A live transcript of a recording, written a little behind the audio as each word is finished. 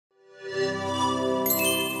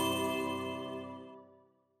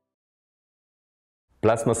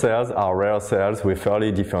Plasma cells are rare cells with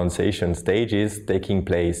early differentiation stages taking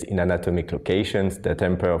place in anatomic locations that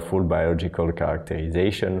hamper full biological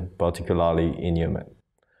characterization, particularly in humans.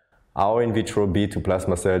 Our in vitro B to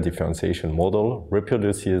plasma cell differentiation model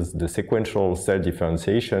reproduces the sequential cell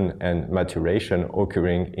differentiation and maturation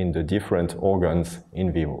occurring in the different organs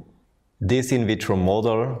in vivo. This in vitro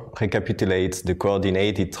model recapitulates the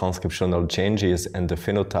coordinated transcriptional changes and the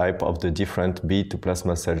phenotype of the different B to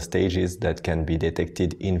plasma cell stages that can be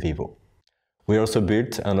detected in vivo. We also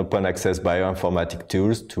built an open access bioinformatic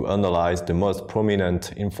tools to analyze the most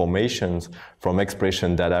prominent information from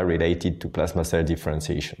expression data related to plasma cell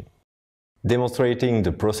differentiation. Demonstrating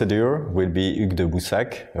the procedure will be Hugues de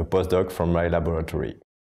Boussac, a postdoc from my laboratory.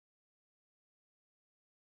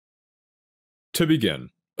 To begin,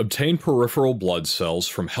 obtain peripheral blood cells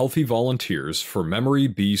from healthy volunteers for memory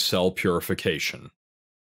B cell purification.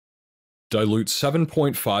 Dilute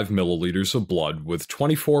 7.5 milliliters of blood with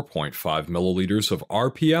 24.5 milliliters of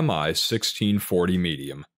RPMI 1640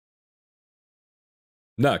 medium.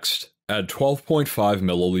 Next, add 12.5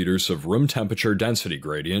 milliliters of room temperature density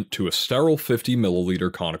gradient to a sterile 50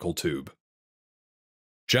 milliliter conical tube.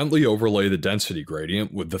 Gently overlay the density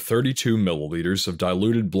gradient with the 32 milliliters of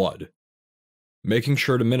diluted blood, making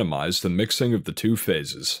sure to minimize the mixing of the two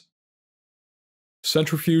phases.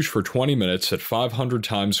 Centrifuge for 20 minutes at 500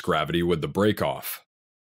 times gravity with the brake off.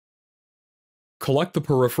 Collect the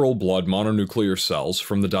peripheral blood mononuclear cells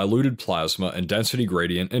from the diluted plasma and density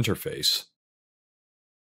gradient interface.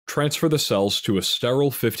 Transfer the cells to a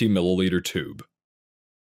sterile 50 milliliter tube.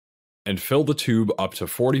 And fill the tube up to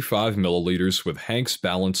 45 milliliters with Hank's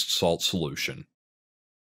balanced salt solution.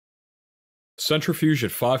 Centrifuge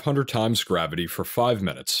at 500 times gravity for 5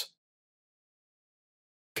 minutes.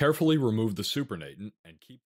 Carefully remove the supernatant and keep